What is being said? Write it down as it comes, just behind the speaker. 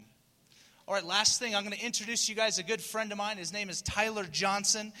All right, last thing, I'm going to introduce you guys a good friend of mine. His name is Tyler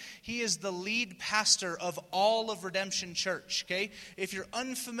Johnson. He is the lead pastor of all of Redemption Church, okay? If you're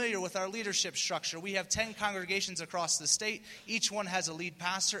unfamiliar with our leadership structure, we have 10 congregations across the state. Each one has a lead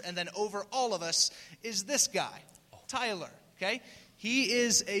pastor, and then over all of us is this guy, Tyler, okay? He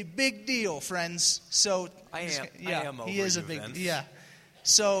is a big deal, friends. So I am over he is you, a big Vince. yeah.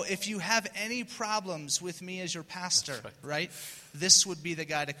 So if you have any problems with me as your pastor, right, this would be the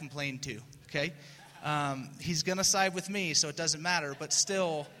guy to complain to, okay? He's going to side with me, so it doesn't matter, but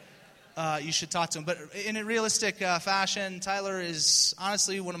still, you should talk to him. But in a realistic fashion, Tyler is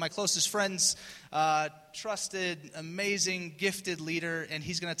honestly one of my closest friends, trusted, amazing, gifted leader, and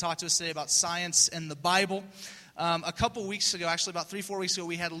he's going to talk to us today about science and the Bible. A couple weeks ago, actually about 3-4 weeks ago,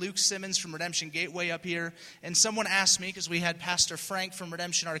 we had Luke Simmons from Redemption Gateway up here, and someone asked me, because we had Pastor Frank from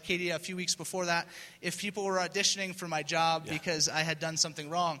Redemption Arcadia a few weeks before that, if people were auditioning for my job because I had done something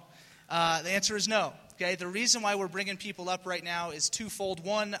wrong. The answer is no. Okay, the reason why we're bringing people up right now is twofold.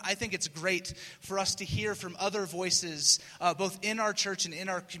 One, I think it's great for us to hear from other voices, both in our church and in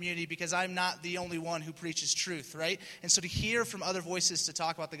our community, because I'm not the only one who preaches truth, right? And so to hear from other voices to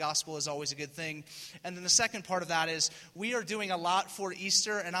talk about the gospel is always a good thing. And then the second part of that is we are doing a lot for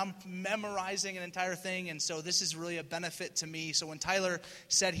Easter, and I'm memorizing an entire thing, and so this is really a benefit to me. So when Tyler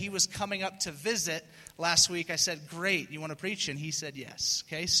said he was coming up to visit last week, I said, great, you want to preach? And he said yes.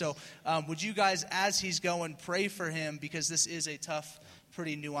 Okay, so would you guys, as he's going, pray for him, because this is a tough,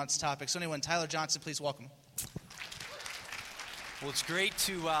 pretty nuanced topic. So anyway, Tyler Johnson, please welcome. Well, it's great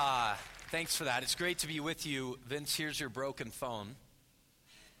to, thanks for that. It's great to be with you. Vince, here's your broken phone.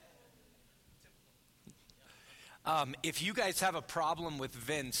 If you guys have a problem with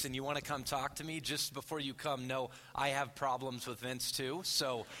Vince and you want to come talk to me, just before you come, know I have problems with Vince too.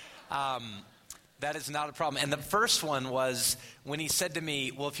 So that is not a problem. And the first one was when he said to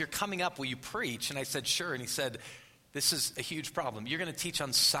me, well, if you're coming up, will you preach? And I said, sure. And he said, this is a huge problem. You're going to teach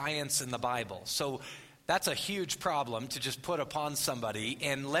on science in the Bible. So that's a huge problem to just put upon somebody.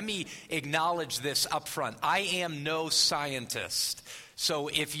 And let me acknowledge this up front. I am no scientist. So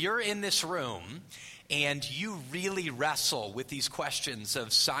if you're in this room and you really wrestle with these questions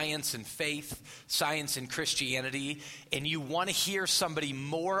of science and faith, science and Christianity, and you want to hear somebody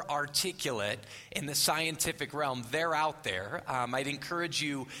more articulate in the scientific realm, they're out there. I'd encourage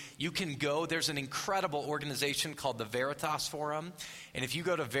you, you can go. There's an incredible organization called the Veritas Forum. And if you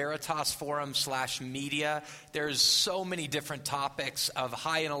go to veritasforum/media, there's so many different topics of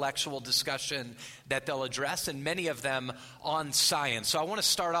high intellectual discussion that they'll address, and many of them on science. So I want to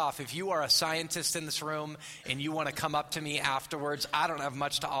start off, if you are a scientist in this room and you want to come up to me afterwards, I don't have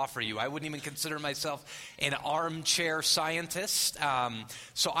much to offer you. I wouldn't even consider myself an armchair scientist.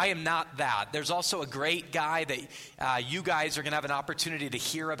 So I am not that. There's also a great guy that you guys are going to have an opportunity to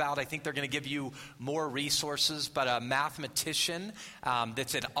hear about. I think they're going to give you more resources, but a mathematician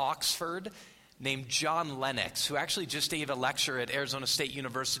that's at Oxford named John Lennox, who actually just gave a lecture at Arizona State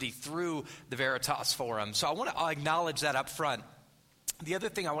University through the Veritas Forum. So I want to acknowledge that up front. The other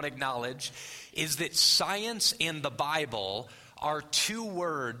thing I want to acknowledge is that science and the Bible are two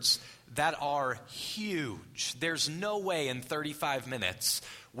words that are huge. There's no way in 35 minutes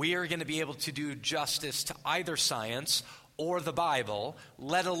we are going to be able to do justice to either science or the Bible,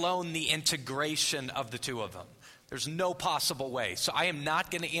 let alone the integration of the two of them. There's no possible way. So I am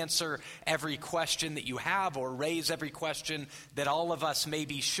not going to answer every question that you have or raise every question that all of us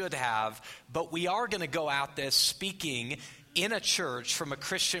maybe should have, but we are going to go at this speaking in a church from a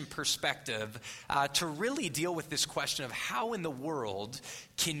Christian perspective to really deal with this question of how in the world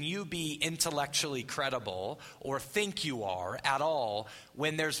can you be intellectually credible or think you are at all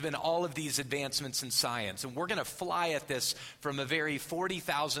when there's been all of these advancements in science. And we're going to fly at this from a very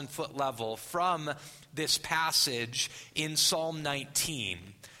 40,000-foot level from this passage in Psalm 19.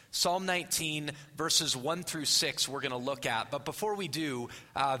 Psalm 19, verses 1 through 6, we're going to look at. But before we do,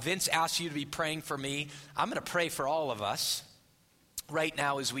 Vince asked you to be praying for me. I'm going to pray for all of us right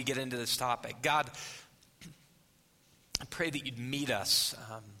now as we get into this topic. God, I pray that you'd meet us.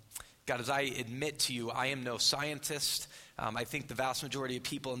 God, as I admit to you, I am no scientist. I think the vast majority of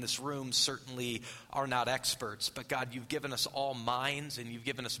people in this room certainly are not experts. But God, you've given us all minds, and you've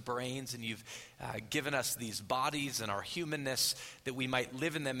given us brains, and you've given us these bodies and our humanness that we might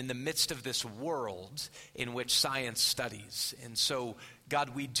live in them in the midst of this world in which science studies. And so,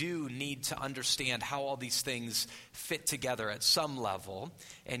 God, we do need to understand how all these things fit together at some level.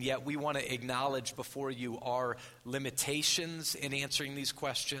 And yet we want to acknowledge before you our limitations in answering these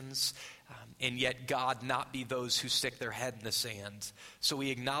questions. And yet, God, not be those who stick their head in the sand. So we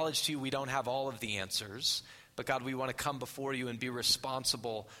acknowledge to you we don't have all of the answers, But God, we want to come before you and be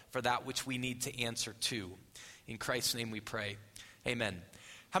responsible for that which we need to answer to. In Christ's name we pray. Amen.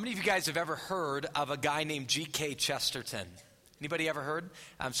 How many of you guys have ever heard of a guy named G.K. Chesterton? Anybody ever heard?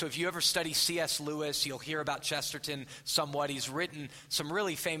 So if you ever study C.S. Lewis, you'll hear about Chesterton somewhat. He's written some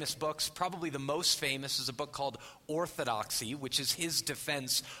really famous books. Probably the most famous is a book called Orthodoxy, which is his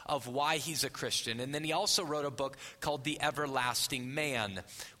defense of why he's a Christian. And then he also wrote a book called The Everlasting Man.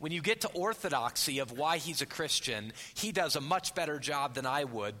 When you get to Orthodoxy of why he's a Christian, he does a much better job than I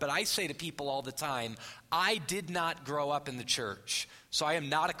would. But I say to people all the time, I did not grow up in the church, so I am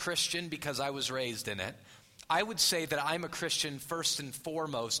not a Christian because I was raised in it. I would say that I'm a Christian first and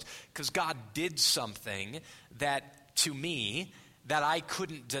foremost because God did something that, to me, that I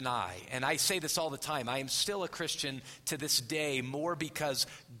couldn't deny. And I say this all the time. I am still a Christian to this day more because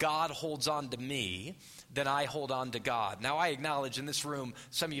God holds on to me than I hold on to God. Now, I acknowledge in this room,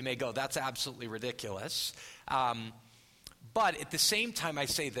 some of you may go, that's absolutely ridiculous. But at the same time, I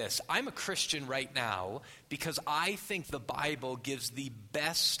say this. I'm a Christian right now because I think the Bible gives the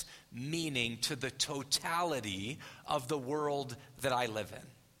best meaning to the totality of the world that I live in.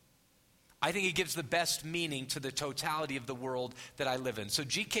 I think it gives the best meaning to the totality of the world that I live in. So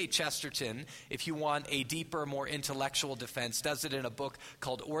G.K. Chesterton, if you want a deeper, more intellectual defense, does it in a book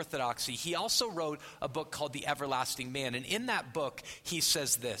called Orthodoxy. He also wrote a book called The Everlasting Man. And in that book, he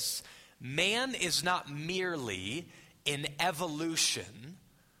says this: man is not merely an evolution,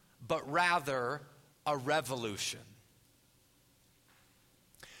 but rather a revolution.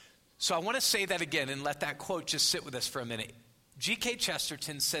 So I want to say that again and let that quote just sit with us for a minute. G.K.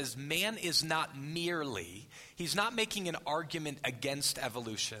 Chesterton says man is not merely, he's not making an argument against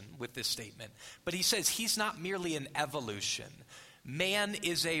evolution with this statement, but he says he's not merely an evolution. Man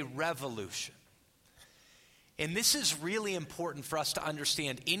is a revolution. And this is really important for us to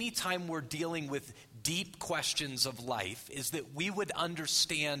understand anytime we're dealing with deep questions of life, is that we would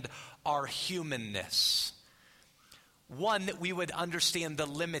understand our humanness. One, that we would understand the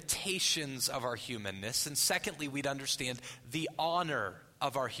limitations of our humanness. And secondly, we'd understand the honor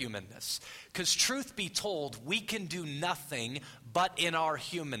of our humanness. Because truth be told, we can do nothing but in our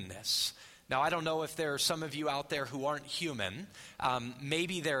humanness. Now, I don't know if there are some of you out there who aren't human.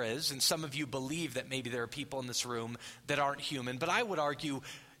 Maybe there is, and some of you believe that maybe there are people in this room that aren't human. But I would argue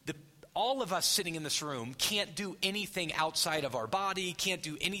that all of us sitting in this room can't do anything outside of our body, can't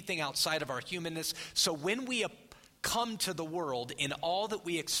do anything outside of our humanness. So when we come to the world in all that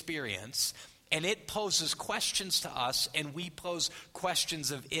we experience, and it poses questions to us, and we pose questions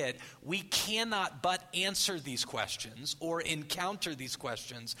of it, we cannot but answer these questions or encounter these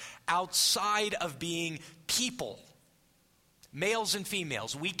questions outside of being people. Males and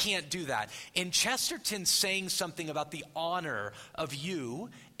females, we can't do that. And Chesterton's saying something about the honor of you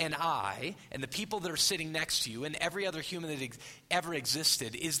and I and the people that are sitting next to you and every other human that ever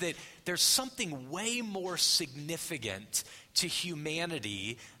existed is that there's something way more significant to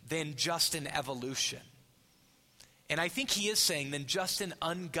humanity than just an evolution. And I think he is saying than just an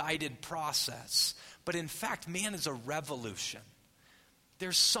unguided process. But in fact, man is a revolution.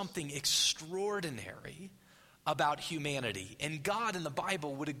 There's something extraordinary about humanity. And God in the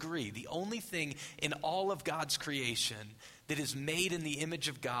Bible would agree. The only thing in all of God's creation that is made in the image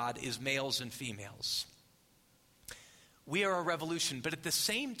of God is males and females. We are a revolution, but at the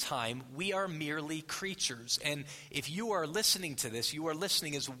same time, we are merely creatures. And if you are listening to this, you are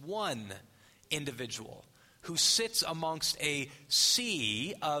listening as one individual who sits amongst a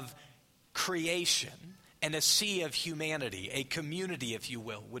sea of creation and a sea of humanity, a community, if you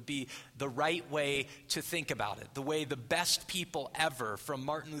will, would be the right way to think about it. The way the best people ever, from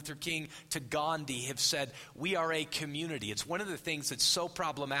Martin Luther King to Gandhi, have said, we are a community. It's one of the things that's so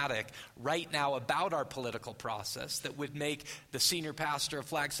problematic right now about our political process that would make the senior pastor of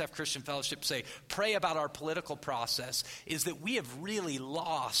Flagstaff Christian Fellowship say, pray about our political process, is that we have really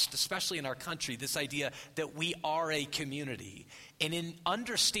lost, especially in our country, this idea that we are a community. And in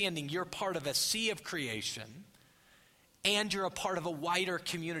understanding you're part of a sea of creation and you're a part of a wider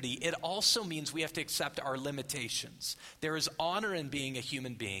community, it also means we have to accept our limitations. There is honor in being a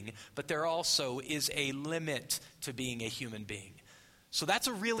human being, but there also is a limit to being a human being. So that's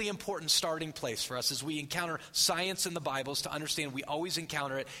a really important starting place for us as we encounter science in the Bibles to understand we always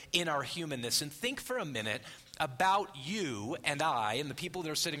encounter it in our humanness. And think for a minute about you and I and the people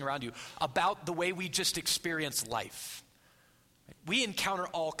that are sitting around you, about the way we just experience life. We encounter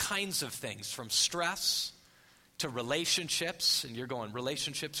all kinds of things, from stress to relationships, and you're going,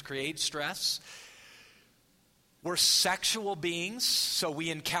 relationships create stress. We're sexual beings, so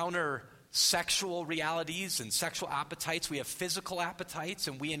we encounter sexual realities and sexual appetites. We have physical appetites,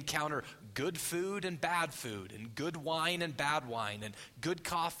 and we encounter good food and bad food, and good wine and bad wine, and good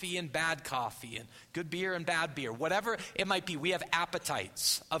coffee and bad coffee, and good beer and bad beer. Whatever it might be, we have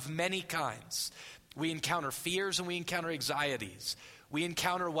appetites of many kinds. We encounter fears and we encounter anxieties. We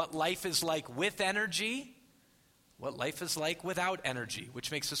encounter what life is like with energy, what life is like without energy,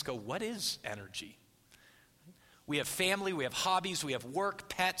 which makes us go, what is energy? We have family, we have hobbies, we have work,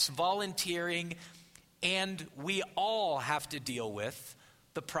 pets, volunteering, and we all have to deal with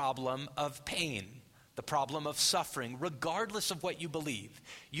the problem of pain, the problem of suffering, regardless of what you believe.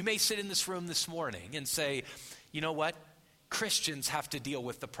 You may sit in this room this morning and say, you know what? Christians have to deal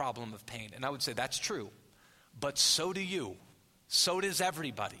with the problem of pain. And I would say that's true, but so do you. So does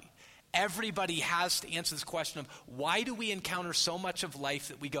everybody. Everybody has to answer this question of why do we encounter so much of life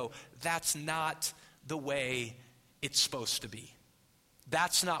that we go, that's not the way it's supposed to be.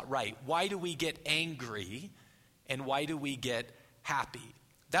 That's not right. Why do we get angry and why do we get happy?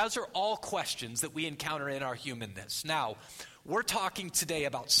 Those are all questions that we encounter in our humanness. Now, we're talking today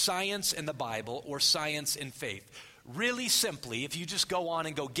about science and the Bible or science and faith. Really simply, if you just go on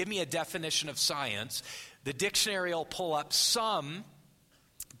and go, give me a definition of science, the dictionary will pull up some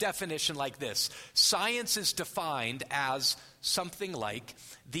definition like this. Science is defined as something like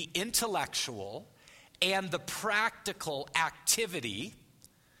the intellectual and the practical activity,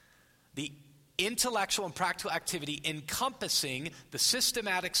 the intellectual and practical activity encompassing the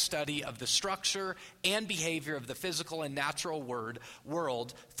systematic study of the structure and behavior of the physical and natural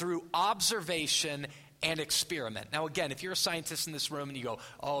world through observation and experiment. Now again, if you're a scientist in this room and you go,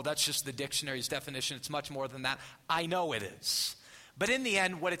 oh, that's just the dictionary's definition, it's much more than that. I know it is. But in the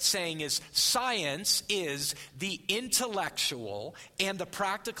end, what it's saying is science is the intellectual and the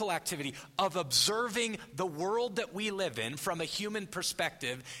practical activity of observing the world that we live in from a human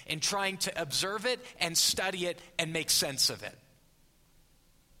perspective and trying to observe it and study it and make sense of it.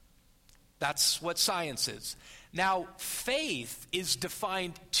 That's what science is. Now, faith is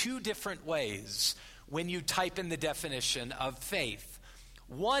defined two different ways when you type in the definition of faith.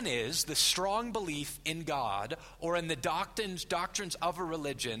 One is the strong belief in God or in the doctrines of a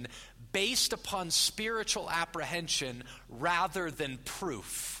religion based upon spiritual apprehension rather than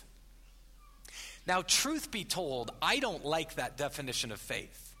proof. Now, truth be told, I don't like that definition of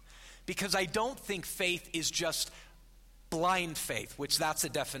faith because I don't think faith is just blind faith, which that's a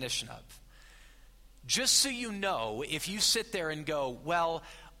definition of. Just so you know, if you sit there and go, well,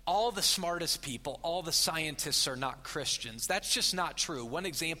 all the smartest people, all the scientists are not Christians. That's just not true. One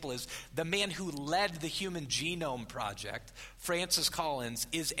example is the man who led the Human Genome Project, Francis Collins,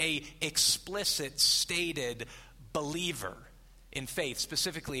 is a explicit stated believer in faith,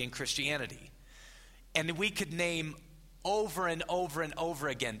 specifically in Christianity. And we could name over and over and over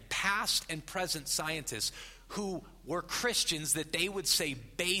again past and present scientists who were Christians that they would say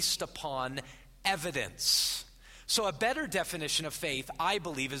based upon evidence. So a better definition of faith, I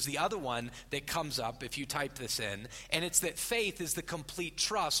believe, is the other one that comes up if you type this in, and it's that faith is the complete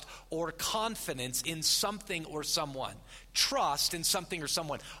trust or confidence in something or someone. Trust in something or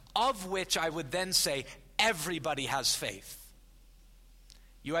someone, of which I would then say everybody has faith.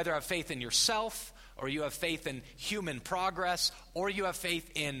 You either have faith in yourself, or you have faith in human progress, or you have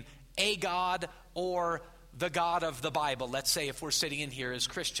faith in a God or the God of the Bible. Let's say if we're sitting in here as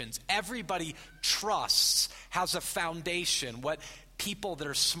Christians, everybody trusts, has a foundation, what people that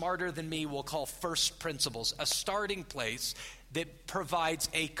are smarter than me will call first principles, a starting place that provides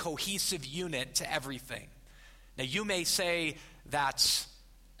a cohesive unit to everything. Now you may say that's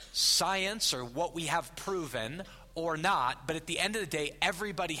science or what we have proven or not, but at the end of the day,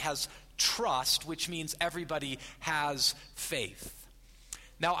 everybody has trust, which means everybody has faith.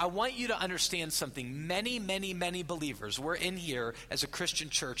 Now, I want you to understand something. Many, many, many believers, we're in here as a Christian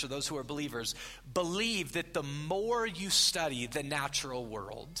church, or those who are believers, believe that the more you study the natural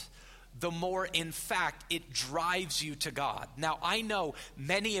world, the more, in fact, it drives you to God. Now, I know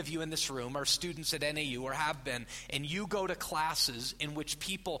many of you in this room are students at NAU or have been, and you go to classes in which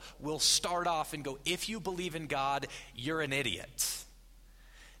people will start off and go, if you believe in God, you're an idiot.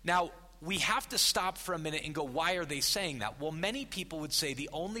 Now, we have to stop for a minute and go, why are they saying that? Well, many people would say the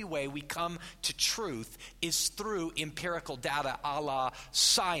only way we come to truth is through empirical data a la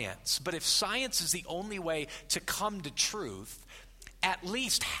science. But if science is the only way to come to truth, at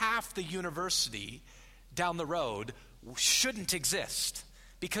least half the university down the road shouldn't exist,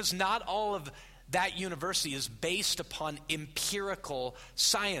 because not all of that university is based upon empirical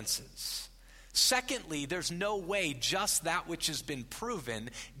sciences. Secondly, there's no way just that which has been proven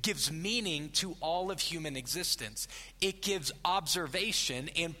gives meaning to all of human existence. It gives observation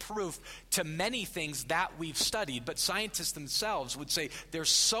and proof to many things that we've studied, but scientists themselves would say there's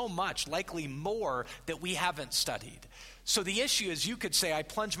so much, likely more, that we haven't studied. So the issue is, you could say, I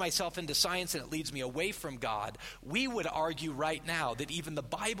plunge myself into science and it leads me away from God. We would argue right now that even the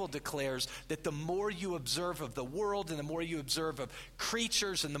Bible declares that the more you observe of the world and the more you observe of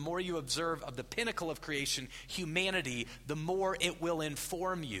creatures and the more you observe of the pinnacle of creation, humanity, the more it will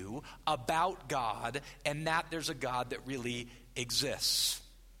inform you about God and that there's a God that really exists.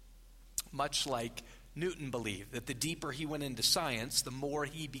 Much like Newton believed that the deeper he went into science, the more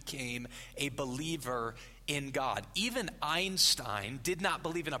he became a believer in God. Even Einstein did not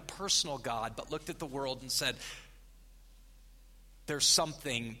believe in a personal God, but looked at the world and said, there's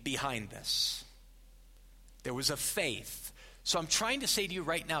something behind this. There was a faith. So I'm trying to say to you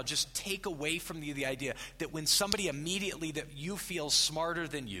right now, just take away from you the idea that when somebody immediately that you feel smarter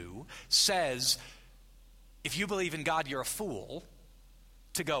than you says, if you believe in God, you're a fool,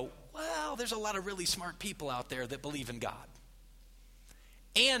 to go, well, there's a lot of really smart people out there that believe in God.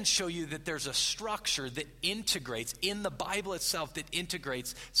 And show you that there's a structure that integrates, in the Bible itself, that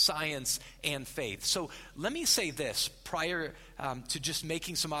integrates science and faith. So let me say this prior to just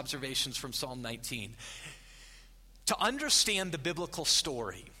making some observations from Psalm 19. To understand the biblical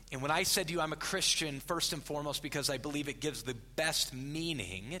story, and when I said to you I'm a Christian first and foremost because I believe it gives the best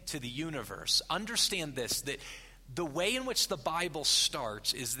meaning to the universe, understand this, that the way in which the Bible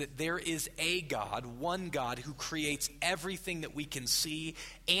starts is that there is a God, one God, who creates everything that we can see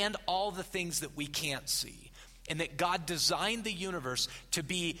and all the things that we can't see. And that God designed the universe to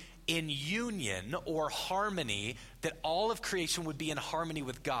be in union or harmony, that all of creation would be in harmony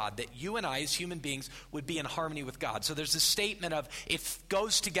with God, that you and I as human beings would be in harmony with God. So there's a statement of it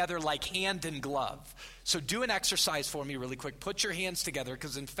goes together like hand and glove. So do an exercise for me really quick. Put your hands together,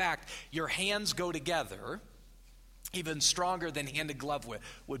 because in fact, your hands go together even stronger than hand and glove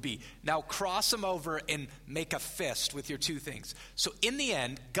would be. Now cross them over and make a fist with your two things. So in the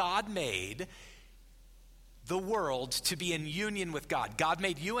end, God made the world to be in union with God. God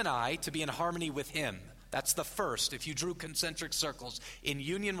made you and I to be in harmony with him. That's the first. If you drew concentric circles, in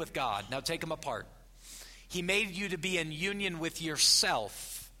union with God. Now take them apart. He made you to be in union with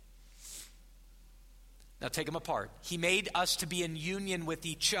yourself. Now take them apart. He made us to be in union with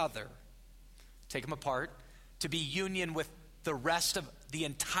each other. Take them apart. To be union with the rest of the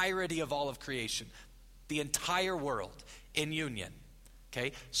entirety of all of creation, the entire world in union.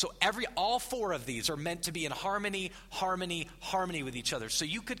 Okay, so all four of these are meant to be in harmony with each other. So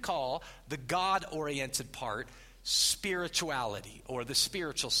you could call the God-oriented part spirituality, or the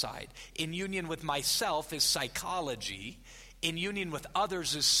spiritual side. In union with myself is psychology. In union with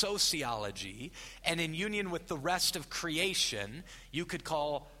others is sociology. And in union with the rest of creation, you could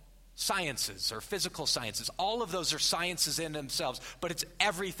call sciences or physical sciences. All of those are sciences in themselves, but it's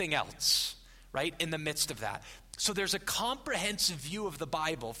everything else, right, in the midst of that. So there's a comprehensive view of the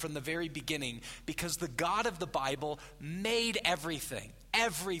Bible from the very beginning, because the God of the Bible made everything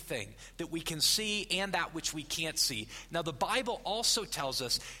that we can see and that which we can't see. Now the Bible also tells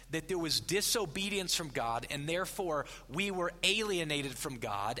us that there was disobedience from God, and therefore we were alienated from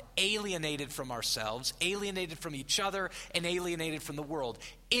God, alienated from ourselves, alienated from each other, and alienated from the world.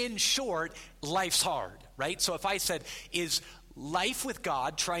 In short, life's hard, right? So if I said, is life with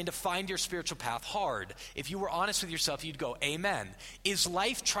God, trying to find your spiritual path, hard? If you were honest with yourself, you'd go, amen. Is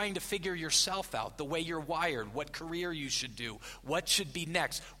life trying to figure yourself out, the way you're wired, what career you should do, what should be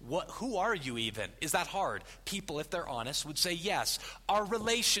next, who are you even? Is that hard? People, if they're honest, would say yes. Are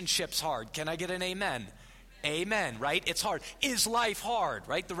relationships hard? Can I get an amen? Amen, right? It's hard. Is life hard,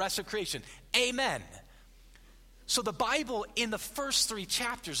 right? The rest of creation. Amen. So the Bible in the first 3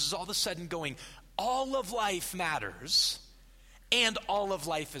 chapters is all of a sudden going, all of life matters, and all of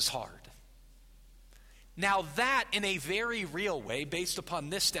life is hard. Now that, in a very real way, based upon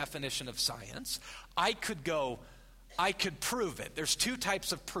this definition of science, I could prove it. There's 2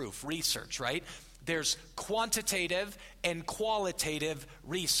 types of proof, research, right? There's quantitative and qualitative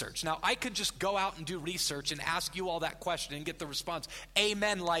research. Now, I could just go out and do research and ask you all that question and get the response,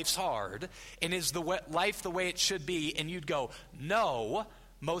 amen, life's hard, and is life the way it should be? And you'd go, no.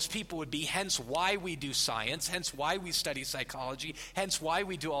 Most people would be, hence why we do science, hence why we study psychology, hence why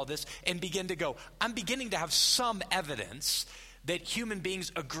we do all this, and begin to go, I'm beginning to have some evidence that human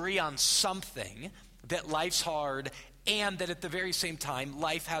beings agree on something, that life's hard and that at the very same time,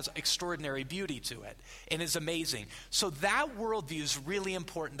 life has extraordinary beauty to it and is amazing. So that worldview is really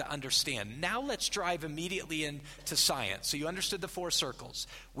important to understand. Now let's drive immediately into science. So you understood the 4 circles.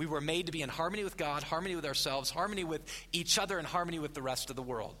 We were made to be in harmony with God, harmony with ourselves, harmony with each other, and harmony with the rest of the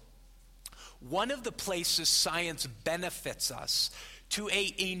world. One of the places science benefits us to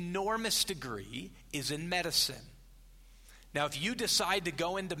an enormous degree is in medicine. Now, if you decide to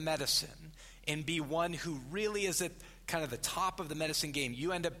go into medicine and be one who really is at kind of the top of the medicine game,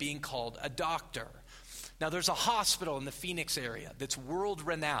 you end up being called a doctor. Now, there's a hospital in the Phoenix area that's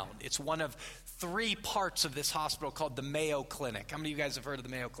world-renowned. It's one of 3 parts of this hospital called the Mayo Clinic. How many of you guys have heard of the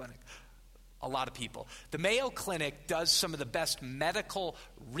Mayo Clinic? A lot of people. The Mayo Clinic does some of the best medical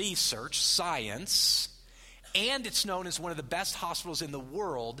research, science, and it's known as one of the best hospitals in the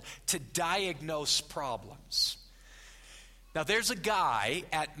world to diagnose problems. Now, there's a guy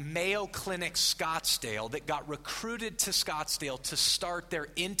at Mayo Clinic Scottsdale that got recruited to Scottsdale to start their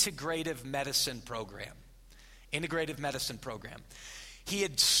integrative medicine program. He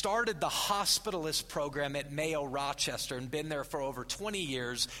had started the hospitalist program at Mayo Rochester and been there for over 20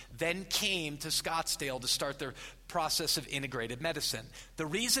 years, then came to Scottsdale to start their process of integrated medicine. The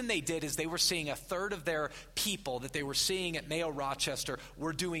reason they did is they were seeing a third of their people that they were seeing at Mayo Rochester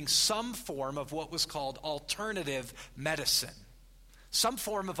were doing some form of what was called alternative medicine. Some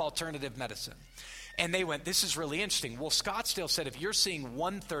form of alternative medicine. And they went, this is really interesting. Well, Scottsdale said if you're seeing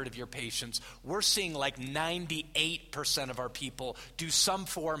 1/3 of your patients, we're seeing like 98% of our people do some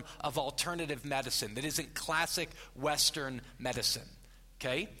form of alternative medicine that isn't classic Western medicine,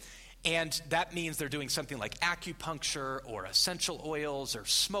 okay? And that means they're doing something like acupuncture or essential oils or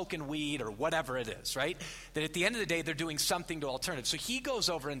smoking weed or whatever it is, right? That at the end of the day, they're doing something to alternative. So he goes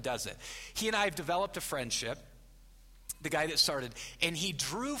over and does it. He and I have developed a friendship, the guy that started, and he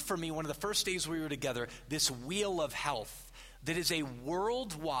drew for me one of the first days we were together, this wheel of health that is a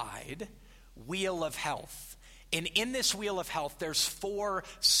worldwide wheel of health. And in this wheel of health, there's 4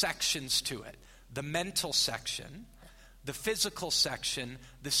 sections to it. The mental section, the physical section,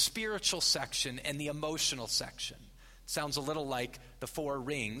 the spiritual section, and the emotional section. Sounds a little like the 4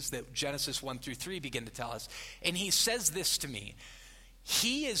 rings that Genesis 1-3 begin to tell us. And he says this to me.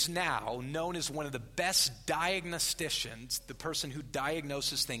 He is now known as one of the best diagnosticians, the person who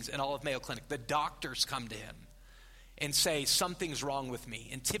diagnoses things in all of Mayo Clinic. The doctors come to him and say, something's wrong with me.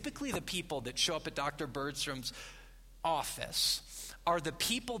 And typically the people that show up at Dr. Bergstrom's office are the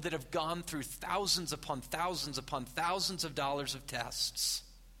people that have gone through thousands upon thousands upon thousands of dollars of tests,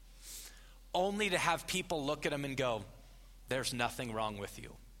 only to have people look at them and go, there's nothing wrong with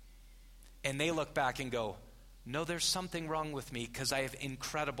you. And they look back and go, no, there's something wrong with me because I have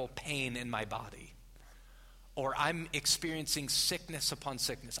incredible pain in my body. Or I'm experiencing sickness upon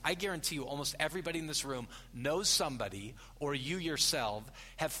sickness. I guarantee you almost everybody in this room knows somebody, or you yourself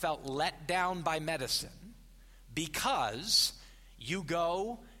have felt let down by medicine because you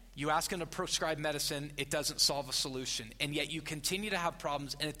go, you ask them to prescribe medicine, it doesn't solve a solution, and yet you continue to have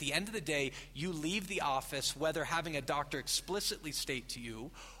problems, and at the end of the day, you leave the office, whether having a doctor explicitly state to you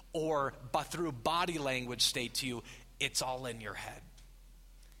or through body language state to you, it's all in your head.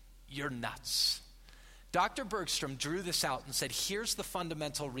 You're nuts. Dr. Bergstrom drew this out and said, here's the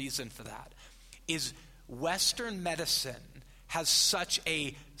fundamental reason for that, is Western medicine has such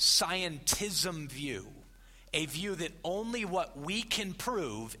a scientism view, a view that only what we can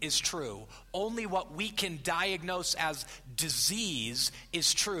prove is true, only what we can diagnose as disease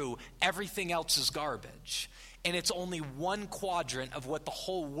is true, everything else is garbage. And it's only one quadrant of what the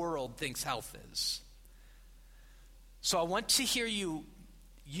whole world thinks health is. So I want to hear you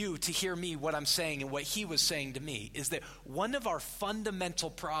to hear me what I'm saying and what he was saying to me is that one of our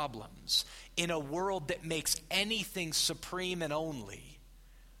fundamental problems in a world that makes anything supreme and only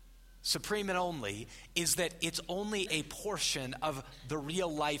is that it's only a portion of the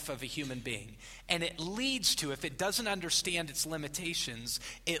real life of a human being. And it leads to, if it doesn't understand its limitations,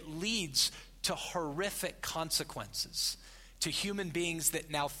 it leads to horrific consequences, to human beings that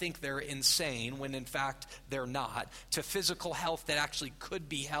now think they're insane when in fact they're not, to physical health that actually could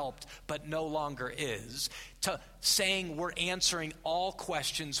be helped but no longer is, to saying we're answering all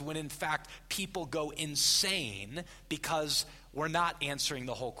questions when in fact people go insane because we're not answering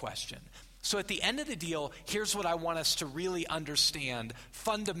the whole question. So at the end of the deal, here's what I want us to really understand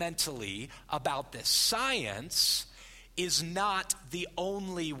fundamentally about this. Science is not the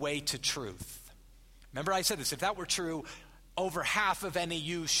only way to truth. Remember I said this, if that were true, over half of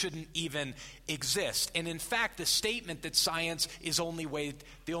NAU shouldn't even exist. And in fact, the statement that science is the only way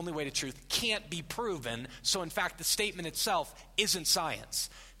to truth can't be proven. So in fact, the statement itself isn't science.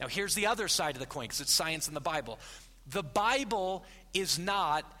 Now here's the other side of the coin, because it's science in the Bible. The Bible is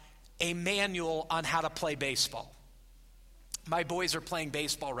not a manual on how to play baseball. My boys are playing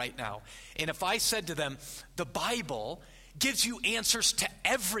baseball right now. And if I said to them, the Bible gives you answers to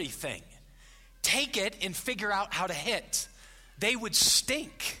everything, take it and figure out how to hit, they would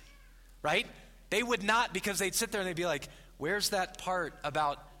stink, right? They would not, because they'd sit there and they'd be like, where's that part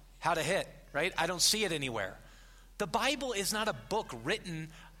about how to hit, right? I don't see it anywhere. The Bible is not a book written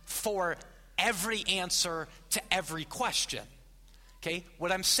for every answer to every question. Okay,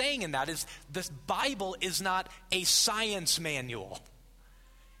 what I'm saying in that is the Bible is not a science manual.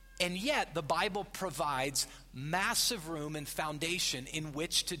 And yet the Bible provides massive room and foundation in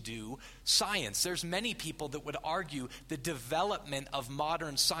which to do science. There's many people that would argue the development of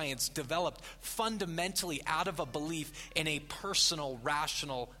modern science developed fundamentally out of a belief in a personal,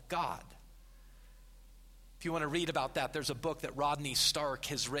 rational God. If you want to read about that, there's a book that Rodney Stark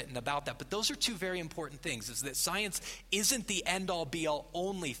has written about that. But those are two very important things, is that science isn't the end-all, be-all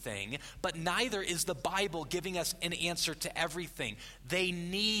only thing, but neither is the Bible giving us an answer to everything. They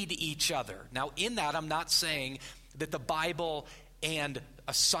need each other. Now, in that, I'm not saying that the Bible and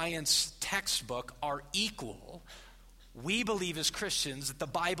a science textbook are equal. We believe as Christians that the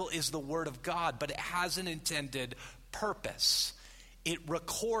Bible is the Word of God, but it has an intended purpose. It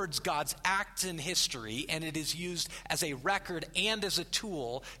records God's acts in history, and it is used as a record and as a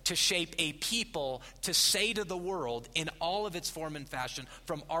tool to shape a people to say to the world in all of its form and fashion,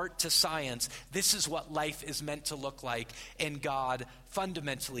 from art to science, this is what life is meant to look like, and God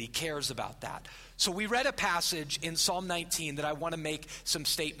fundamentally cares about that. So we read a passage in Psalm 19 that I want to make some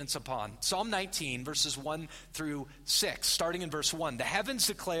statements upon. Psalm 19, verses 1 through 6, starting in verse 1. The heavens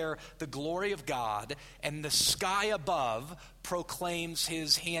declare the glory of God, and the sky above proclaims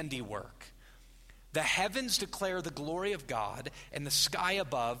his handiwork. The heavens declare the glory of God, and the sky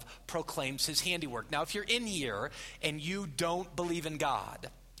above proclaims his handiwork. Now, if you're in here and you don't believe in God,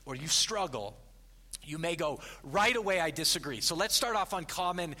 or you struggle, you may go, right away, I disagree. So let's start off on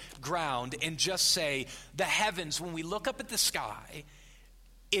common ground and just say the heavens, when we look up at the sky,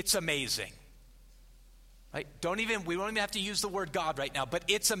 it's amazing. Right? We don't even have to use the word God right now, but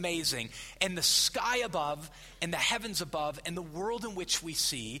it's amazing. And the sky above and the heavens above and the world in which we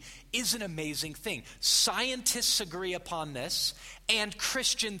see is an amazing thing. Scientists agree upon this, and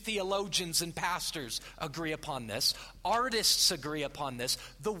Christian theologians and pastors agree upon this. Artists agree upon this.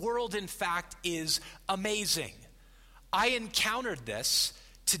 The world, in fact, is amazing. I encountered this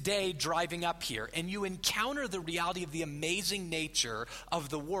today driving up here, and you encounter the reality of the amazing nature of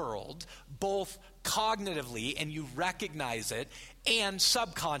the world, both cognitively, and you recognize it, and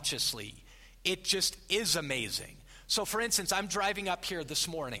subconsciously. It just is amazing. So for instance, I'm driving up here this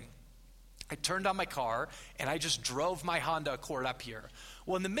morning. I turned on my car, and I just drove my Honda Accord up here.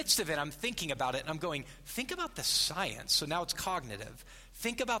 Well, in the midst of it, I'm thinking about it, and I'm going, think about the science. So now it's cognitive.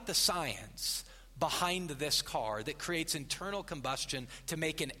 Think about the science behind this car that creates internal combustion to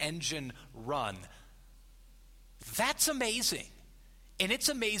make an engine run. That's amazing. And it's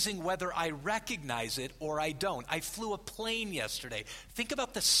amazing whether I recognize it or I don't. I flew a plane yesterday. Think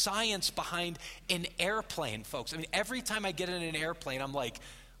about the science behind an airplane, folks. I mean, every time I get in an airplane, I'm like,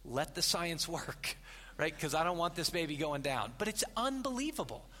 let the science work, right? Because I don't want this baby going down. But it's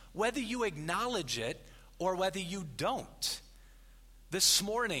unbelievable, whether you acknowledge it or whether you don't. This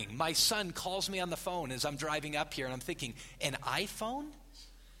morning, my son calls me on the phone as I'm driving up here, and I'm thinking, an iPhone?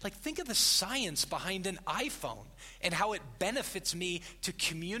 Like, think of the science behind an iPhone and how it benefits me to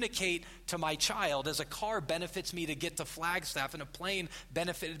communicate to my child, as a car benefits me to get to Flagstaff and a plane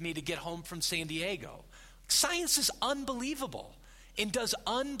benefited me to get home from San Diego. Science is unbelievable and does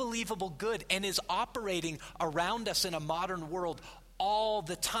unbelievable good and is operating around us in a modern world all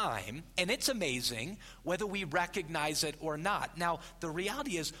the time, and it's amazing whether we recognize it or not. Now, the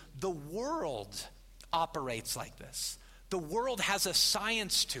reality is the world operates like this. The world has a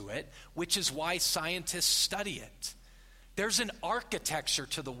science to it, which is why scientists study it. There's an architecture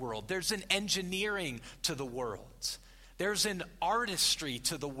to the world. There's an engineering to the world. There's an artistry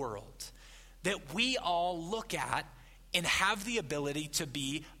to the world that we all look at and have the ability to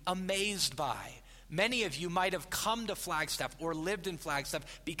be amazed by. Many of you might have come to Flagstaff or lived in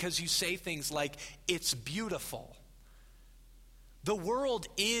Flagstaff because you say things like, it's beautiful. The world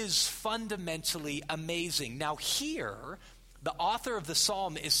is fundamentally amazing. Now here, the author of the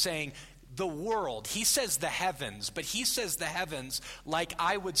psalm is saying the world. He says the heavens, but he says the heavens like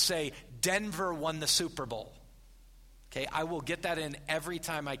I would say Denver won the Super Bowl. Okay, I will get that in every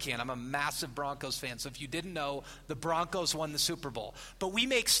time I can. I'm a massive Broncos fan, so if you didn't know, the Broncos won the Super Bowl. But we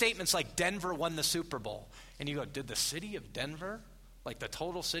make statements like Denver won the Super Bowl. And you go, did the city of Denver, like the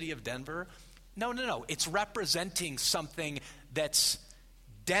total city of Denver, No. It's representing something that's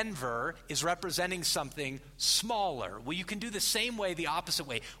Denver is representing something smaller. Well, you can do the same way, the opposite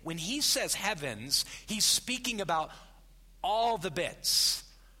way. When he says heavens, he's speaking about all the bits,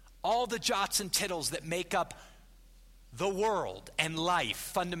 all the jots and tittles that make up the world and life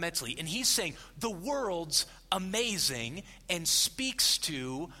fundamentally. And he's saying the world's amazing and speaks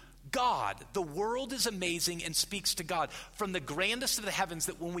to God. The world is amazing and speaks to God. From the grandest of the heavens,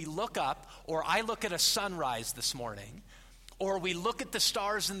 that when we look up, or I look at a sunrise this morning, or we look at the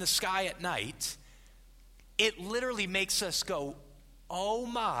stars in the sky at night, it literally makes us go, oh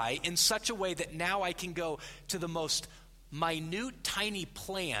my, in such a way that now I can go to the most minute, tiny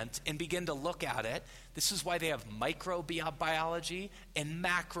plant and begin to look at it. This is why they have microbiology and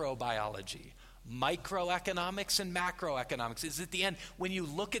macrobiology. Microeconomics and macroeconomics is at the end, when you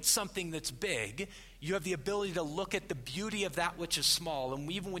look at something that's big, you have the ability to look at the beauty of that which is small.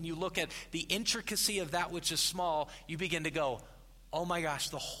 And even when you look at the intricacy of that which is small, you begin to go, oh my gosh,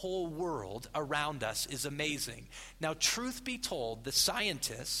 the whole world around us is amazing. Now, truth be told, the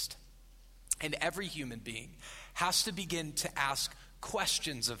scientist and every human being has to begin to ask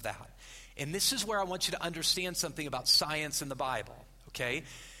questions of that. And this is where I want you to understand something about science and the Bible, okay?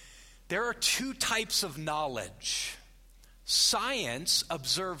 There are two types of knowledge. Science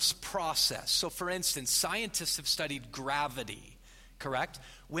observes process. So for instance, scientists have studied gravity, correct?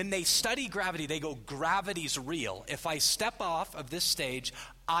 When they study gravity, they go, gravity's real. If I step off of this stage,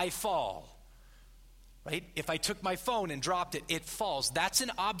 I fall, right? If I took my phone and dropped it, it falls. That's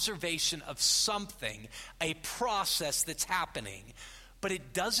an observation of something, a process that's happening. But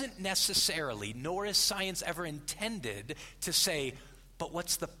it doesn't necessarily, nor is science ever intended to say, but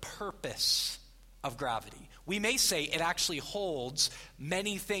what's the purpose of gravity? We may say it actually holds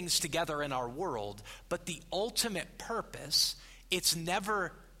many things together in our world, but the ultimate purpose, it's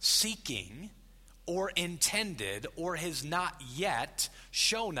never seeking or intended or has not yet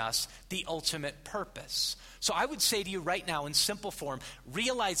shown us the ultimate purpose. So I would say to you right now in simple form,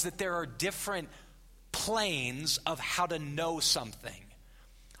 realize that there are different planes of how to know something.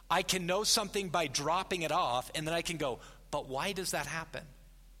 I can know something by dropping it off, and then I can go, but why does that happen?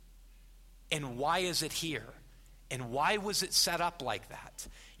 And why is it here? And why was it set up like that?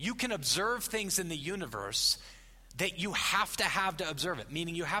 You can observe things in the universe that you have to observe it,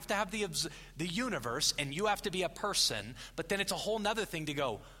 meaning you have to have the universe and you have to be a person, but then it's a whole nother thing to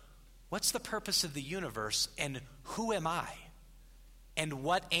go, what's the purpose of the universe and who am I? And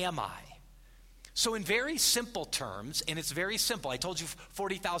what am I? So in very simple terms, and it's very simple, I told you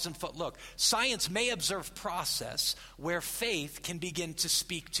 40,000 foot look, science may observe process where faith can begin to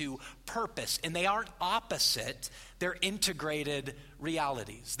speak to purpose. And they aren't opposite, they're integrated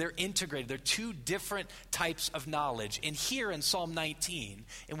realities. They're integrated. They're two different types of knowledge. And here in Psalm 19,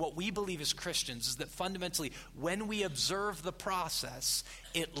 and what we believe as Christians is that fundamentally when we observe the process,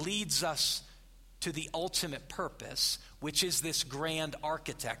 it leads us to the ultimate purpose, which is this grand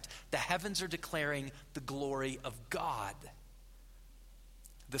architect. The heavens are declaring the glory of God.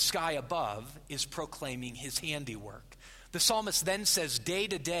 The sky above is proclaiming his handiwork. The psalmist then says, day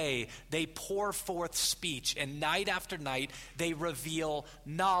to day they pour forth speech, and night after night they reveal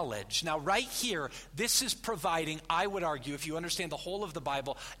knowledge. Now right here, this is providing, I would argue, if you understand the whole of the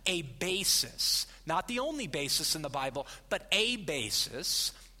Bible, a basis. Not the only basis in the Bible, but a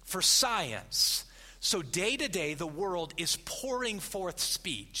basis for science. So day to day, the world is pouring forth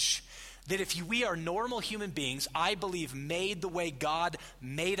speech that if we are normal human beings, I believe made the way God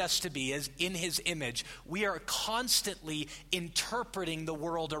made us to be, as in his image, we are constantly interpreting the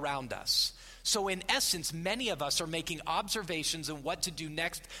world around us. So in essence, many of us are making observations on what to do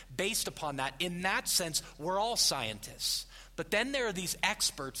next based upon that. In that sense, we're all scientists. But then there are these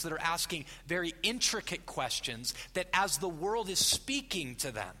experts that are asking very intricate questions that as the world is speaking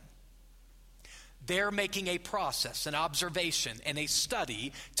to them, they're making a process, an observation, and a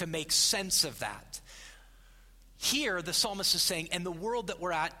study to make sense of that. Here, the psalmist is saying, and the world that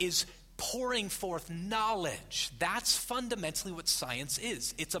we're at is pouring forth knowledge. That's fundamentally what science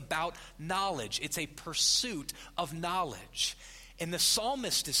is. It's about knowledge. It's a pursuit of knowledge. And the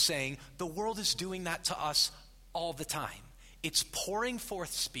psalmist is saying the world is doing that to us all the time. It's pouring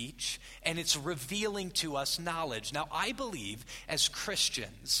forth speech, and it's revealing to us knowledge. Now, I believe as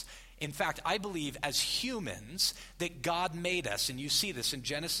Christians, in fact, I believe as humans that God made us, and you see this in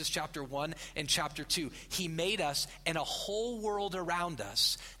Genesis chapter 1 and chapter 2. He made us and a whole world around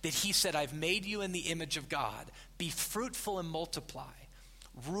us that he said, I've made you in the image of God. Be fruitful and multiply.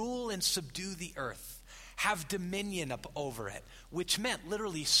 Rule and subdue the earth. Have dominion up over it, which meant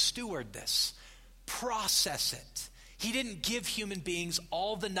literally steward this. Process it. He didn't give human beings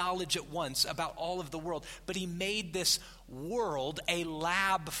all the knowledge at once about all of the world, but he made this world a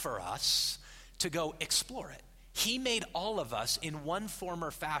lab for us to go explore it. He made all of us, in one form or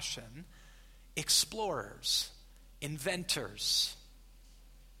fashion, explorers, inventors,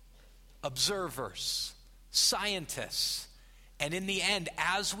 observers, scientists. And in the end,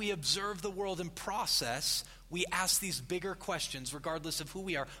 as we observe the world and process, we ask these bigger questions regardless of who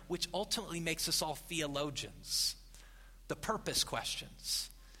we are, which ultimately makes us all theologians. The purpose questions.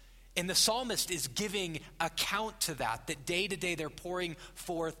 And the psalmist is giving account to that day to day they're pouring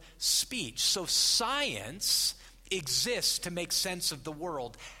forth speech. So science exists to make sense of the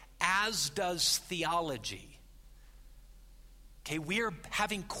world, as does theology. Okay, we are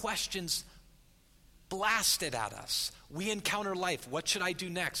having questions blasted at us. We encounter life. What should I do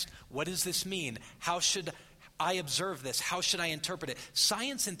next? What does this mean? How should I observe this? How should I interpret it?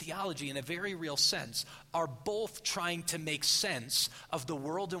 Science and theology, in a very real sense, are both trying to make sense of the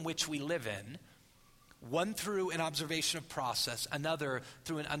world in which we live in, one through an observation of process, another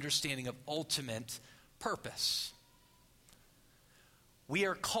through an understanding of ultimate purpose. We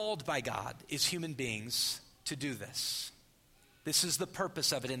are called by God as human beings to do this. This is the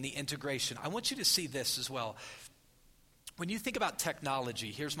purpose of it in the integration. I want you to see this as well. When you think about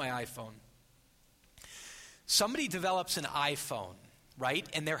technology, here's my iPhone. Somebody develops an iPhone, right?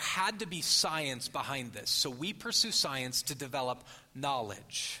 And there had to be science behind this. So we pursue science to develop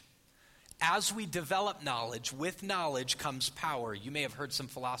knowledge. As we develop knowledge, with knowledge comes power. You may have heard some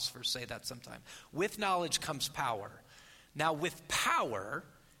philosophers say that sometime. With knowledge comes power. Now, with power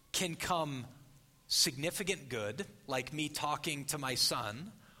can come significant good, like me talking to my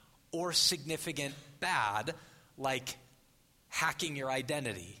son, or significant bad, like hacking your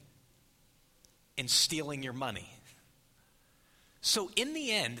identity and stealing your money. So in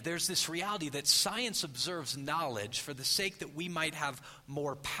the end, there's this reality that science observes knowledge for the sake that we might have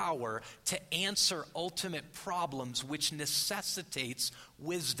more power to answer ultimate problems, which necessitates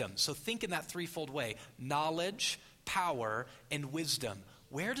wisdom. So think in that threefold way: knowledge, power, and wisdom.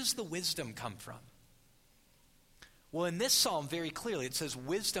 Where does the wisdom come from? Well, in this psalm, very clearly, it says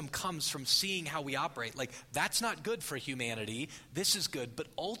wisdom comes from seeing how we operate. Like, that's not good for humanity. This is good. But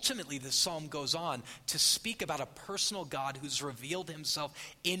ultimately, the psalm goes on to speak about a personal God who's revealed himself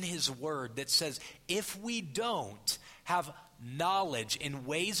in his word that says, if we don't have knowledge in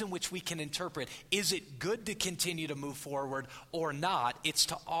ways in which we can interpret, is it good to continue to move forward or not? It's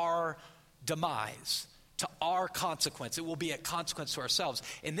to our demise, to our consequence. It will be a consequence to ourselves.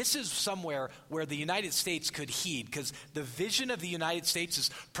 And this is somewhere where the United States could heed, because the vision of the United States is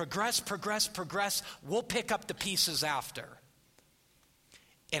progress, progress, progress. We'll pick up the pieces after.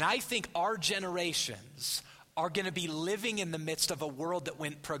 And I think our generations are going to be living in the midst of a world that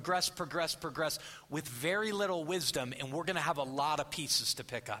went progress, progress, progress with very little wisdom, and we're going to have a lot of pieces to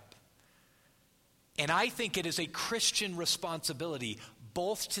pick up. And I think it is a Christian responsibility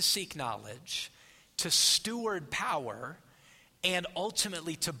both to seek knowledge, to steward power, and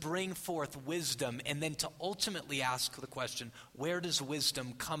ultimately to bring forth wisdom, and then to ultimately ask the question, where does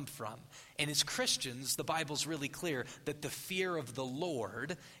wisdom come from? And as Christians, the Bible's really clear that the fear of the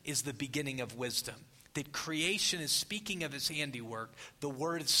Lord is the beginning of wisdom. That creation is speaking of his handiwork, the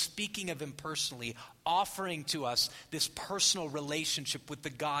word is speaking of him personally, offering to us this personal relationship with the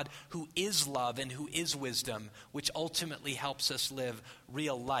God who is love and who is wisdom, which ultimately helps us live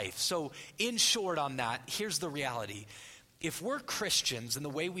real life. So in short on that, here's the reality. If we're Christians, and the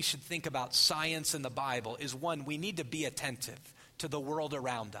way we should think about science and the Bible is, one, we need to be attentive to the world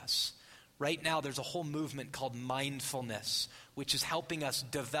around us. Right now, there's a whole movement called mindfulness, which is helping us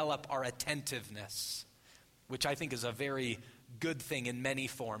develop our attentiveness, which I think is a very good thing in many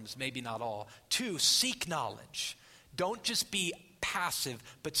forms, maybe not all. Two, seek knowledge. Don't just be passive,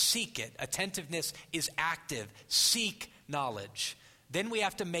 but seek it. Attentiveness is active. Seek knowledge. Then we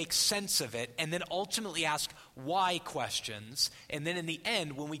have to make sense of it, and then ultimately ask why questions. And then in the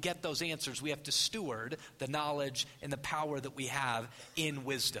end, when we get those answers, we have to steward the knowledge and the power that we have in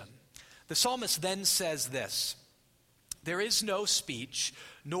wisdom. The psalmist then says this: there is no speech,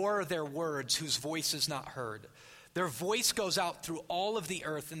 nor are there words whose voice is not heard. Their voice goes out through all of the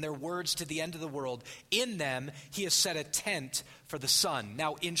earth, and their words to the end of the world. In them he has set a tent for the sun.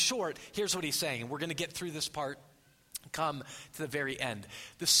 Now, in short, here's what he's saying. We're going to get through this part, come to the very end.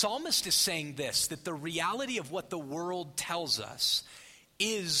 The psalmist is saying this, that the reality of what the world tells us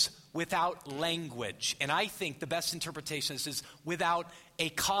is without language. And I think the best interpretation is without a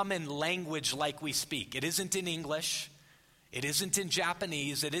common language like we speak. It isn't in English. It isn't in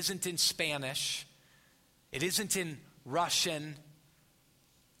Japanese. It isn't in Spanish. It isn't in Russian.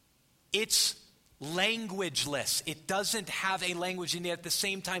 It's languageless. It doesn't have a language, and yet at the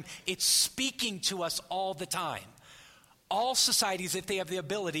same time, it's speaking to us all the time. All societies, if they have the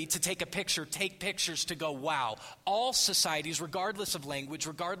ability to take a picture, take pictures to go, wow. All societies, regardless of language,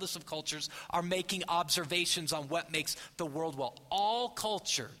 regardless of cultures, are making observations on what makes the world well. All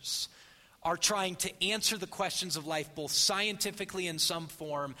cultures are trying to answer the questions of life, both scientifically in some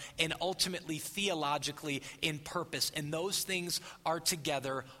form and ultimately theologically in purpose. And those things are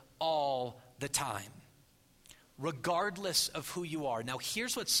together all the time, regardless of who you are. Now,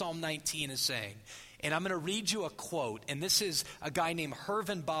 here's what Psalm 19 is saying. And I'm going to read you a quote, and this is a guy named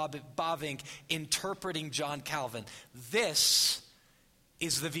Herman Bavinck interpreting John Calvin. This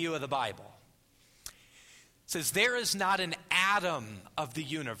is the view of the Bible. It says, there is not an atom of the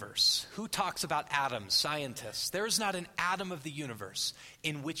universe. Who talks about atoms? Scientists. There is not an atom of the universe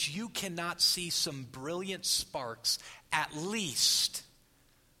in which you cannot see some brilliant sparks, at least,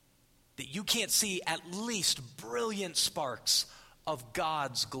 that you can't see at least brilliant sparks of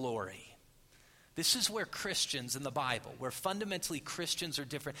God's glory. This is where Christians in the Bible, where fundamentally Christians are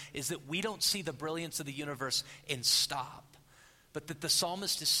different, is that we don't see the brilliance of the universe and stop. But that the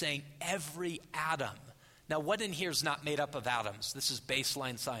psalmist is saying every atom. Now, what in here is not made up of atoms? This is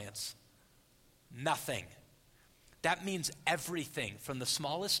baseline science. Nothing. That means everything, from the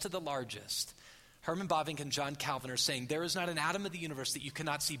smallest to the largest. Herman Bavinck and John Calvin are saying there is not an atom of the universe that you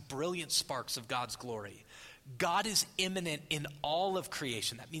cannot see brilliant sparks of God's glory. God is immanent in all of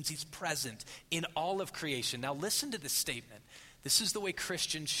creation. That means he's present in all of creation. Now listen to this statement. This is the way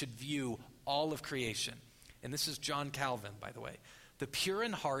Christians should view all of creation. And this is John Calvin, by the way. The pure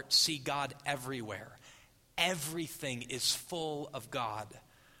in heart see God everywhere. Everything is full of God.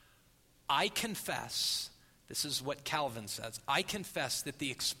 I confess, this is what Calvin says, I confess that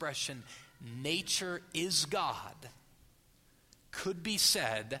the expression nature is God could be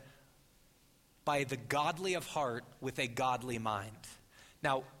said by the godly of heart with a godly mind.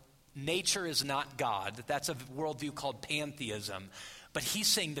 Now, nature is not God. That's a worldview called pantheism. But he's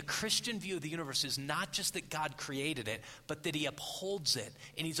saying the Christian view of the universe is not just that God created it, but that he upholds it.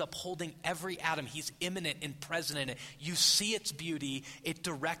 And he's upholding every atom. He's immanent and present in it. You see its beauty. It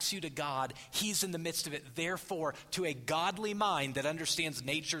directs you to God. He's in the midst of it. Therefore, to a godly mind that understands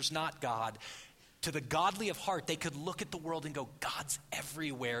nature's not God, to the godly of heart, they could look at the world and go, God's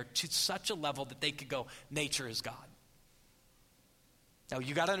everywhere, to such a level that they could go, nature is God. Now,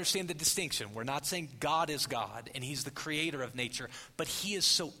 you got to understand the distinction. We're not saying God is God and he's the creator of nature, but he is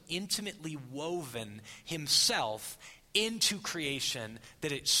so intimately woven himself into creation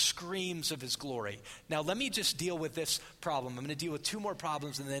that it screams of his glory. Now, let me just deal with this problem. I'm going to deal with two more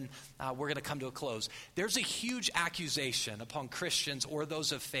problems, and then we're going to come to a close. There's a huge accusation upon Christians or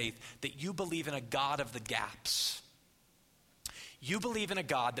those of faith that you believe in a God of the gaps. You believe in a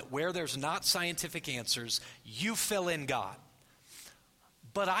God that where there's not scientific answers, you fill in God.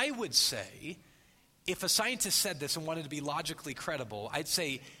 But I would say, if a scientist said this and wanted to be logically credible, I'd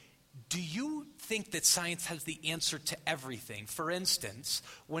say, do you think that science has the answer to everything? For instance,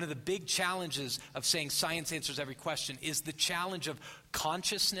 one of the big challenges of saying science answers every question is the challenge of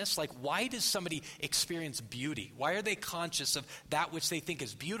consciousness. Like, why does somebody experience beauty? Why are they conscious of that which they think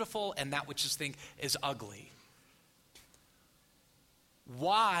is beautiful and that which they think is ugly?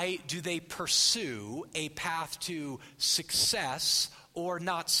 Why do they pursue a path to success or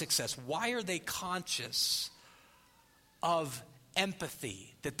not success? Why are they conscious of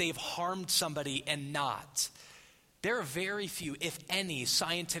empathy, that they've harmed somebody and not? There are very few, if any,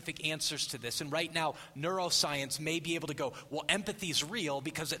 scientific answers to this. And right now, neuroscience may be able to go, well, empathy is real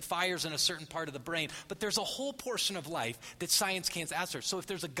because it fires in a certain part of the brain. But there's a whole portion of life that science can't answer. So if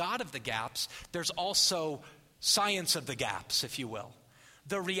there's a God of the gaps, there's also science of the gaps, if you will.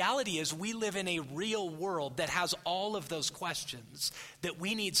 The reality is we live in a real world that has all of those questions, that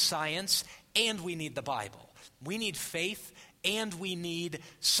we need science and we need the Bible. We need faith and we need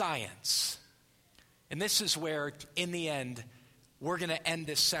science. And this is where, in the end, we're going to end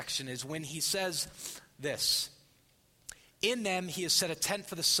this section, is when he says this. In them he has set a tent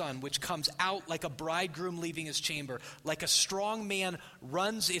for the sun, which comes out like a bridegroom leaving his chamber. Like a strong man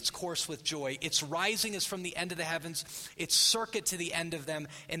runs its course with joy. Its rising is from the end of the heavens, its circuit to the end of them,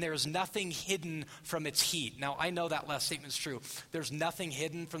 and there is nothing hidden from its heat. Now, I know that last statement is true. There's nothing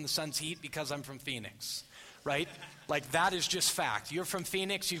hidden from the sun's heat because I'm from Phoenix, right? Like, that is just fact. You're from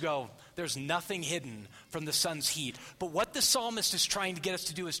Phoenix, you go, there's nothing hidden from the sun's heat. But what the psalmist is trying to get us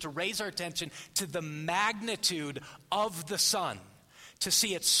to do is to raise our attention to the magnitude of the sun, to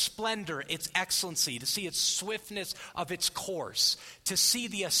see its splendor, its excellency, to see its swiftness of its course, to see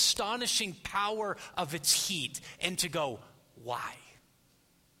the astonishing power of its heat, and to go, why?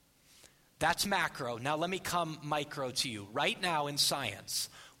 That's macro. Now let me come micro to you. Right now in science,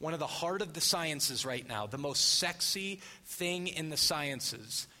 one of the heart of the sciences right now, the most sexy thing in the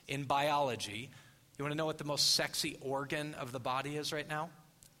sciences, in biology, you want to know what the most sexy organ of the body is right now?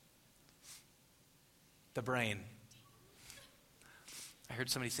 The brain. I heard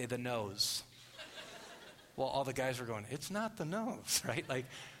somebody say the nose. Well, all the guys were going, it's not the nose, right? Like,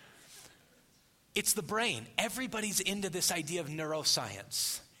 it's the brain. Everybody's into this idea of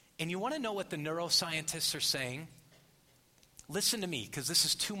neuroscience. And you want to know what the neuroscientists are saying? Listen to me, because this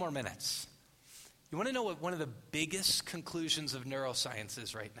is 2 more minutes. You want to know what one of the biggest conclusions of neuroscience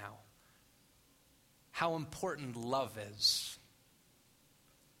is right now? How important love is.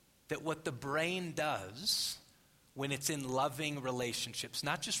 That what the brain does when it's in loving relationships,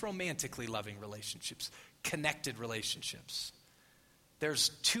 not just romantically loving relationships, connected relationships. There's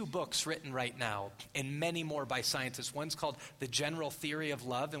 2 books written right now, and many more by scientists. One's called The General Theory of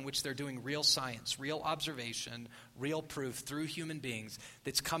Love, in which they're doing real science, real observation, real proof through human beings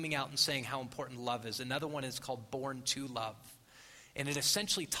that's coming out and saying how important love is. Another one is called Born to Love. And it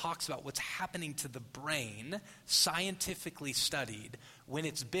essentially talks about what's happening to the brain, scientifically studied, when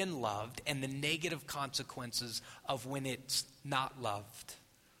it's been loved, and the negative consequences of when it's not loved.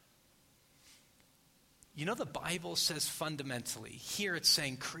 You know, the Bible says fundamentally, here it's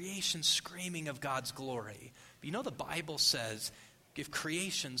saying creation screaming of God's glory. But you know, the Bible says, if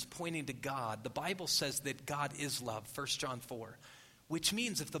creation's pointing to God, the Bible says that God is love, 1 John 4. Which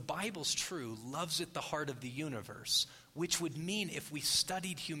means if the Bible's true, love's at the heart of the universe, which would mean if we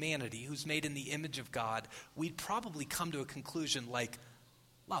studied humanity, who's made in the image of God, we'd probably come to a conclusion like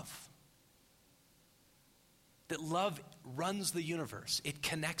love. That love runs the universe. It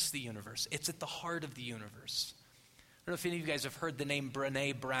connects the universe. It's at the heart of the universe. I don't know if any of you guys have heard the name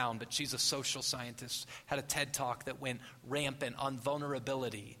Brené Brown, but she's a social scientist, had a TED Talk that went rampant on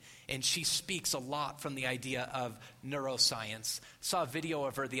vulnerability. And she speaks a lot from the idea of neuroscience. Saw a video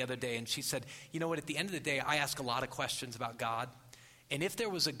of her the other day, and she said, you know what, at the end of the day, I ask a lot of questions about God. And if there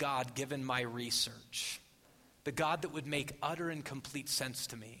was a God, given my research, the God that would make utter and complete sense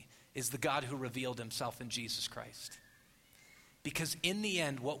to me is the God who revealed himself in Jesus Christ. Because in the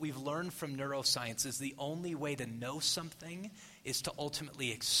end, what we've learned from neuroscience is the only way to know something is to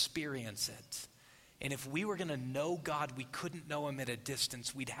ultimately experience it. And if we were going to know God, we couldn't know him at a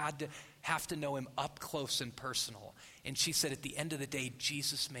distance. We'd have to know him up close and personal. And she said, at the end of the day,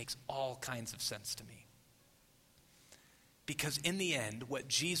 Jesus makes all kinds of sense to me. Because in the end, what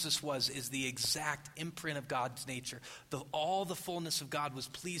Jesus was is the exact imprint of God's nature. All the fullness of God was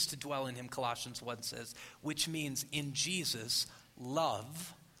pleased to dwell in him, Colossians 1 says, which means in Jesus,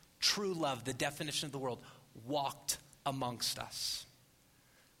 love, true love, the definition of the world, walked amongst us.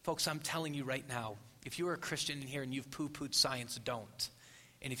 Folks, I'm telling you right now, if you're a Christian in here and you've poo-pooed science, don't.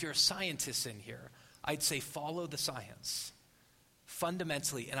 And if you're a scientist in here, I'd say follow the science.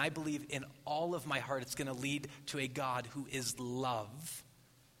 Fundamentally, and I believe in all of my heart, it's going to lead to a God who is love,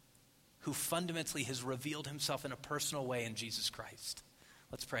 who fundamentally has revealed himself in a personal way in Jesus Christ.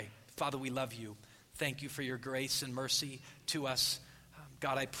 Let's pray. Father, we love you. Thank you for your grace and mercy to us.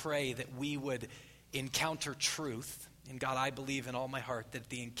 God, I pray that we would encounter truth. And God, I believe in all my heart that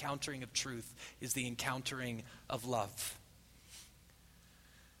the encountering of truth is the encountering of love.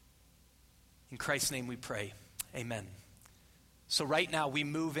 In Christ's name we pray. Amen. So right now we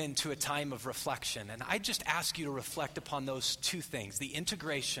move into a time of reflection. And I just ask you to reflect upon those 2 things. The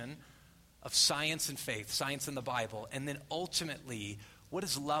integration of science and faith, science and the Bible. And then ultimately, what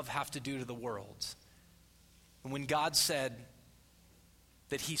does love have to do to the world? And when God said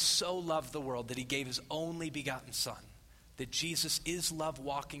that he so loved the world that he gave his only begotten son, that Jesus is love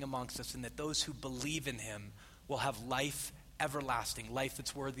walking amongst us, and that those who believe in him will have life everlasting, life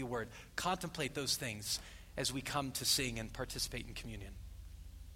that's worthy of the word. Contemplate those things as we come to sing and participate in communion.